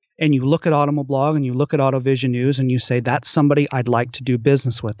at it and you look at Automoblog and you look at AutoVision News and you say, that's somebody I'd like to do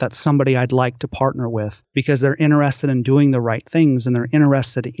business with. That's somebody I'd like to partner with because they're interested in doing the right things and they're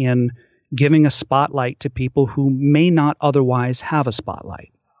interested in giving a spotlight to people who may not otherwise have a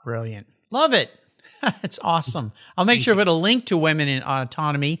spotlight. Brilliant. Love it. It's awesome. I'll make sure to put a link to Women in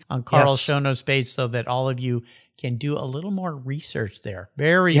Autonomy on Carl's show notes page so that all of you can do a little more research there.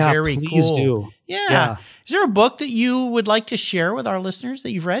 Very please cool. Do. Yeah. Is there a book that you would like to share with our listeners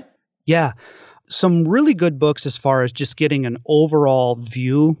that you've read? Yeah. Some really good books as far as just getting an overall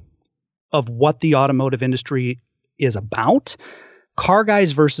view of what the automotive industry is about. Car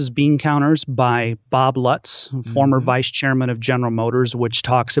Guys versus Bean Counters by Bob Lutz, former vice chairman of General Motors, which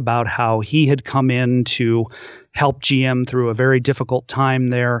talks about how he had come in to help GM through a very difficult time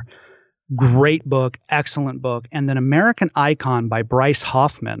there. Great book, excellent book. And then American Icon by Bryce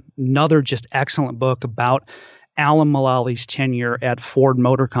Hoffman, another just excellent book about Alan Mullally tenure at Ford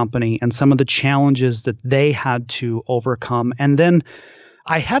Motor Company and some of the challenges that they had to overcome. And then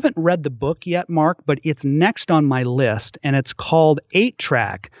I haven't read the book yet, Mark, but it's next on my list, and it's called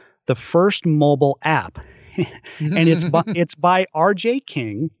 8Track, the first mobile app. And it's by R.J.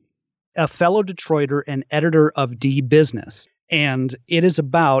 King, a fellow Detroiter and editor of D-Business. And it is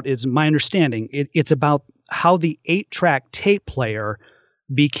about, it's my understanding, it's about how the 8-track tape player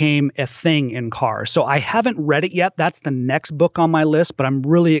became a thing in cars. So I haven't read it yet. That's the next book on my list, but I'm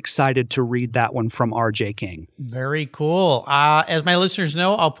really excited to read that one from R.J. King. Very cool. As my listeners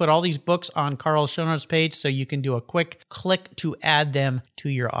know, I'll put all these books on Carl's show notes page so you can do a quick click to add them to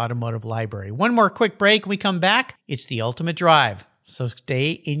your automotive library. One more quick break. When we come back, it's the ultimate drive. So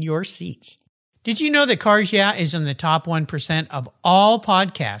stay in your seats. Did you know that Cars Yeah! Is in the top 1% of all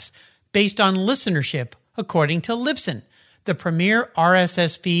podcasts based on listenership, according to Libsyn, the premier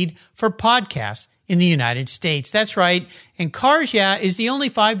RSS feed for podcasts in the United States? That's right. And Cars Yeah! Is the only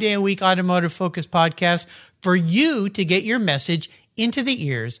 5-day-a-week automotive-focused podcast for you to get your message into the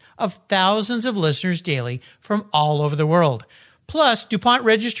ears of thousands of listeners daily from all over the world. Plus, DuPont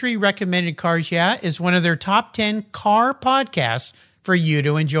Registry recommended Cars Yeah! Is one of their top 10 car podcasts for you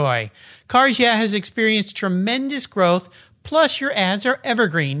to enjoy. Cars Yeah! Has experienced tremendous growth, Plus, your ads are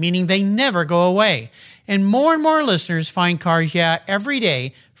evergreen, meaning they never go away. And more listeners find Cars Yeah every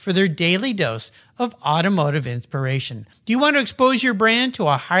day for their daily dose of automotive inspiration. Do you want to expose your brand to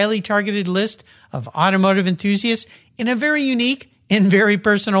a highly targeted list of automotive enthusiasts in a very unique and very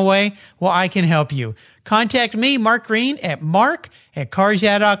personal way? Well, I can help you. Contact me, Mark Green, at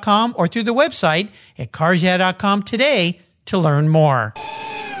mark@carsyeah.com or through the website at carsyeah.com today to learn more.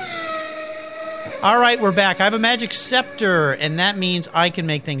 All right, we're back. I have a magic scepter, and that means I can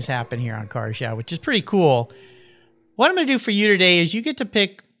make things happen here on Cars Yeah, which is pretty cool. What I'm going to do for you today is you get to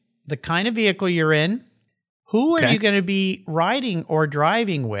pick the kind of vehicle you're in. Who are you going to be riding or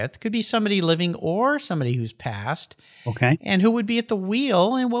driving with? Could be somebody living or somebody who's passed. Okay. And who would be at the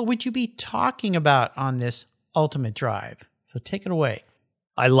wheel, and what would you be talking about on this ultimate drive? So take it away.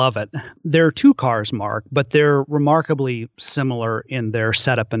 I love it. There are two cars, Mark, but they're remarkably similar in their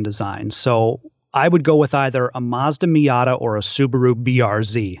setup and design. So I would go with either a Mazda Miata or a Subaru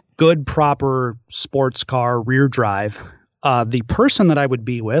BRZ. Good, proper sports car, rear drive. The person that I would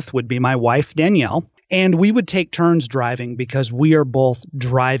be with would be my wife, Danielle. And we would take turns driving because we are both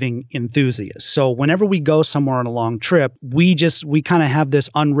driving enthusiasts. So whenever we go somewhere on a long trip, we kind of have this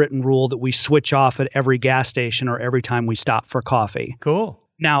unwritten rule that we switch off at every gas station or every time we stop for coffee. Cool.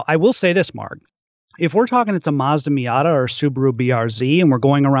 Now, I will say this, Mark. If we're talking it's a Mazda Miata or a Subaru BRZ and we're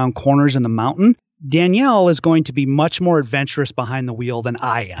going around corners in the mountain, Danielle is going to be much more adventurous behind the wheel than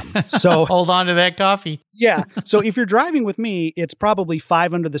I am. So hold on to that coffee. Yeah. So if you're driving with me, it's probably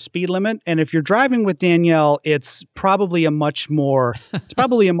 5 under the speed limit. And if you're driving with Danielle, it's probably a much more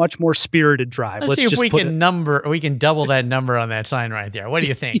spirited drive. Let's see if we can double that number on that sign right there. What do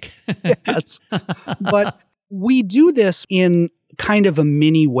you think? Yes. But we do this in kind of a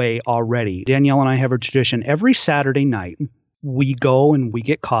mini way already. Danielle and I have a tradition. Every Saturday night, we go and we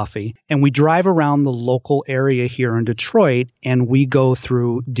get coffee and we drive around the local area here in Detroit and we go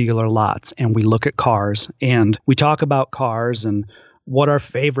through dealer lots and we look at cars and we talk about cars and what our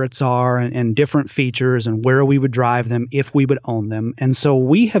favorites are and different features and where we would drive them if we would own them. And so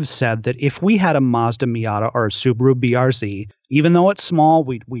we have said that if we had a Mazda Miata or a Subaru BRZ, even though it's small,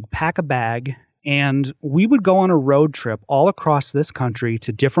 we'd pack a bag and we would go on a road trip all across this country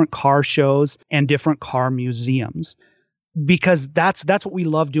to different car shows and different car museums. Because that's what we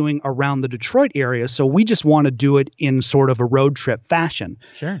love doing around the Detroit area. So we just want to do it in sort of a road trip fashion.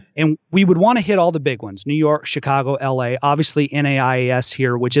 Sure. And we would want to hit all the big ones, New York, Chicago, LA, obviously NAIAS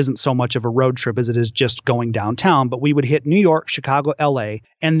here, which isn't so much of a road trip as it is just going downtown. But we would hit New York, Chicago, LA.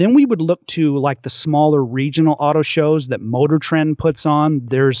 And then we would look to like the smaller regional auto shows that Motor Trend puts on.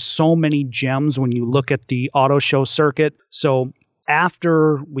 There's so many gems when you look at the auto show circuit. So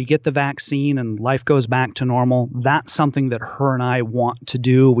after we get the vaccine and life goes back to normal, that's something that her and I want to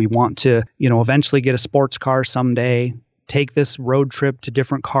do. We want to, eventually get a sports car someday, take this road trip to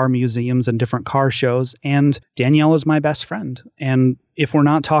different car museums and different car shows. And Danielle is my best friend. And if we're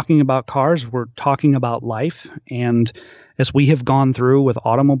not talking about cars, we're talking about life. And as we have gone through with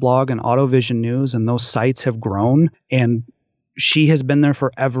Automoblog and AutoVision News, and those sites have grown, and she has been there for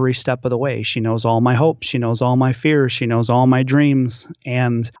every step of the way. She knows all my hopes. She knows all my fears. She knows all my dreams.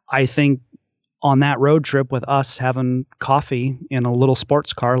 And I think on that road trip with us having coffee in a little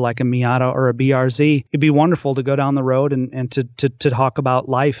sports car like a Miata or a BRZ, it'd be wonderful to go down the road and to talk about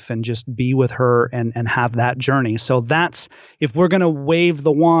life and just be with her and have that journey. So that's, if we're going to wave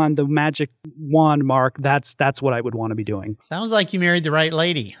the wand, the magic wand, Mark, that's what I would want to be doing. Sounds like you married the right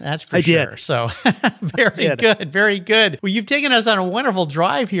lady. That's for sure. Did. So very good. Very good. Well, you've taken us on a wonderful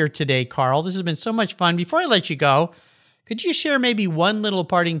drive here today, Carl. This has been so much fun. Before I let you go, could you share maybe one little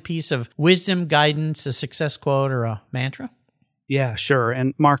parting piece of wisdom, guidance, a success quote, or a mantra? Yeah, sure.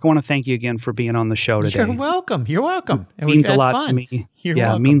 And Mark, I want to thank you again for being on the show today. You're welcome. You're welcome. It means a lot to me. You're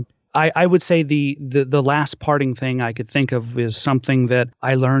welcome. I would say the last parting thing I could think of is something that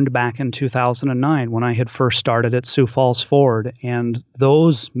I learned back in 2009 when I had first started at Sioux Falls Ford. And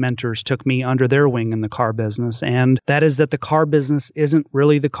those mentors took me under their wing in the car business. And that is that the car business isn't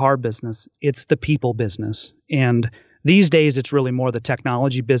really the car business. It's the people business. And these days, it's really more the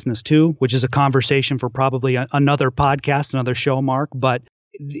technology business too, which is a conversation for probably another podcast, another show, Mark. But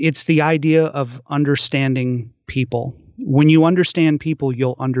it's the idea of understanding people. When you understand people,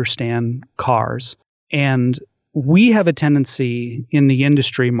 you'll understand cars. And we have a tendency in the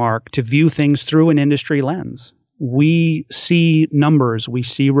industry, Mark, to view things through an industry lens. We see numbers, we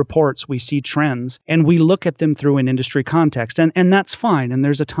see reports, we see trends, and we look at them through an industry context. And that's fine. And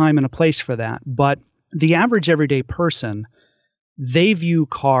there's a time and a place for that. But the average everyday person, they view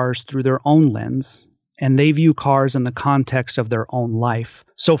cars through their own lens, and they view cars in the context of their own life.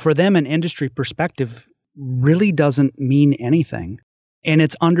 So for them, an industry perspective really doesn't mean anything. And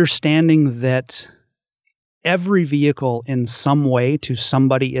it's understanding that every vehicle in some way to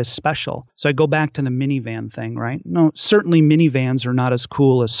somebody is special. So I go back to the minivan thing, right? No, certainly minivans are not as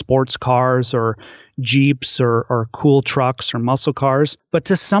cool as sports cars or Jeeps or cool trucks or muscle cars. But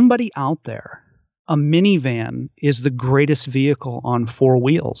to somebody out there, a minivan is the greatest vehicle on four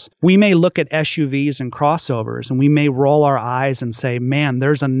wheels. We may look at SUVs and crossovers and we may roll our eyes and say, man,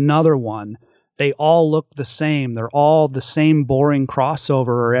 there's another one. They all look the same. They're all the same boring crossover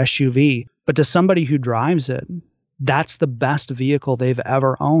or SUV. But to somebody who drives it, that's the best vehicle they've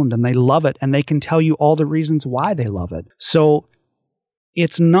ever owned, and they love it, and they can tell you all the reasons why they love it. So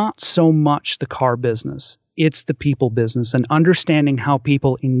it's not so much the car business, it's the people business, and understanding how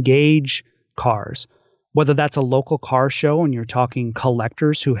people engage cars, whether that's a local car show and you're talking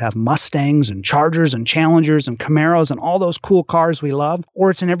collectors who have Mustangs and Chargers and Challengers and Camaros and all those cool cars we love,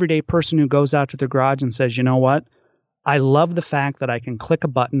 or it's an everyday person who goes out to their garage and says, you know what? I love the fact that I can click a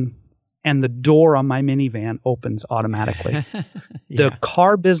button and the door on my minivan opens automatically. The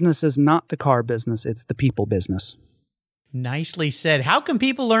car business is not the car business, it's the people business. Nicely said. How can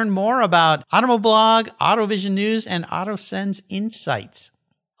people learn more about Automoblog, AutoVision News, and AutoSense Insights?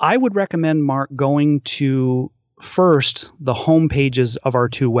 I would recommend, Mark, going to first the home pages of our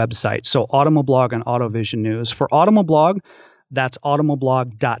two websites, so Automoblog and AutoVision News. For Automoblog, that's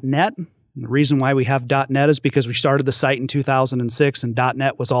automoblog.net. The reason why we have .net is because we started the site in 2006 and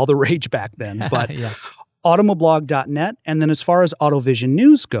 .net was all the rage back then. But automoblog.net. And then as far as AutoVision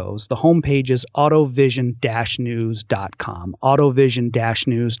News goes, the homepage is autovision-news.com.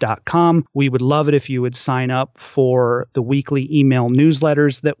 autovision-news.com. We would love it if you would sign up for the weekly email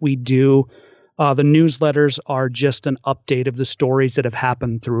newsletters that we do. The newsletters are just an update of the stories that have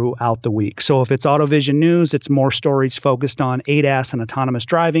happened throughout the week. So if it's AutoVision News, it's more stories focused on ADAS and autonomous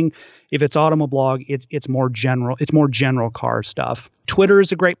driving. If it's Automoblog, it's more general. It's more general car stuff. Twitter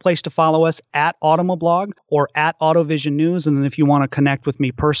is a great place to follow us at Automoblog or at AutoVision News. And then if you want to connect with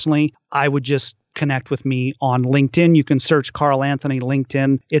me personally, I would just connect with me on LinkedIn. You can search Carl Anthony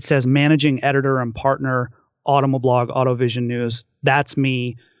LinkedIn. It says Managing Editor and Partner, Automoblog, AutoVision News. That's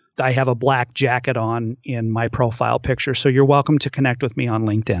me. I have a black jacket on in my profile picture, so you're welcome to connect with me on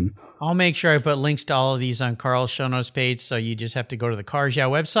LinkedIn. I'll make sure I put links to all of these on Carl's show notes page, so you just have to go to the Cars Yeah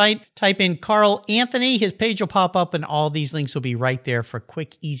website, type in Carl Anthony, his page will pop up, and all these links will be right there for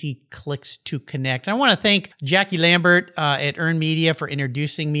quick, easy clicks to connect. And I want to thank Jackie Lambert at Earn Media for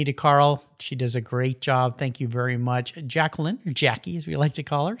introducing me to Carl. She does a great job. Thank you very much. Jacqueline, or Jackie as we like to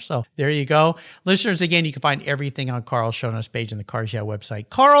call her. So there you go. Listeners, again, you can find everything on Carl's show notes page on the Cars Yeah website.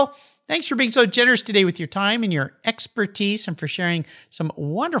 Carl, thanks for being so generous today with your time and your expertise and for sharing some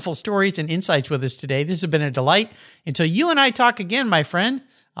wonderful stories and insights with us today. This has been a delight. Until you and I talk again, my friend,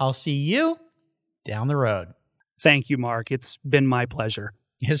 I'll see you down the road. Thank you, Mark. It's been my pleasure.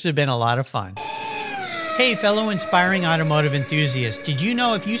 This has been a lot of fun. Hey, fellow inspiring automotive enthusiasts, did you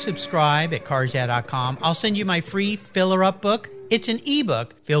know if you subscribe at carsyeah.com, I'll send you my free Filler Up book? It's an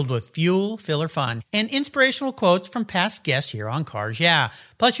ebook filled with fuel, filler fun, and inspirational quotes from past guests here on Cars Yeah.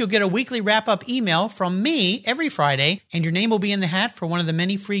 Plus, you'll get a weekly wrap-up email from me every Friday, and your name will be in the hat for one of the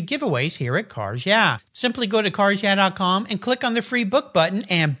many free giveaways here at Cars Yeah. Simply go to carsyeah.com and click on the free book button,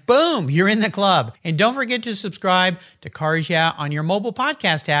 and boom, you're in the club. And don't forget to subscribe to Cars Yeah on your mobile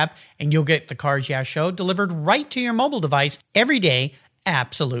podcast app, and you'll get the Cars Yeah show delivered right to your mobile device every day,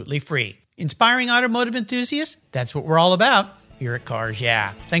 absolutely free. Inspiring automotive enthusiasts, that's what we're all about here at Cars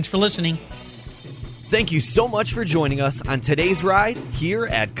Yeah. Thanks for listening. Thank you so much for joining us on today's ride here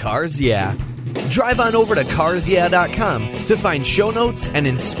at Cars Yeah. Drive on over to carsyeah.com to find show notes and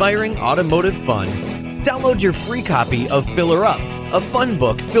inspiring automotive fun. Download your free copy of Filler Up, a fun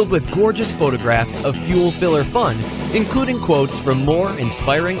book filled with gorgeous photographs of fuel filler fun, including quotes from more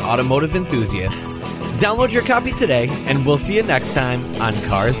inspiring automotive enthusiasts. Download your copy today, and we'll see you next time on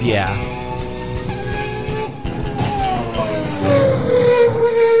Cars Yeah.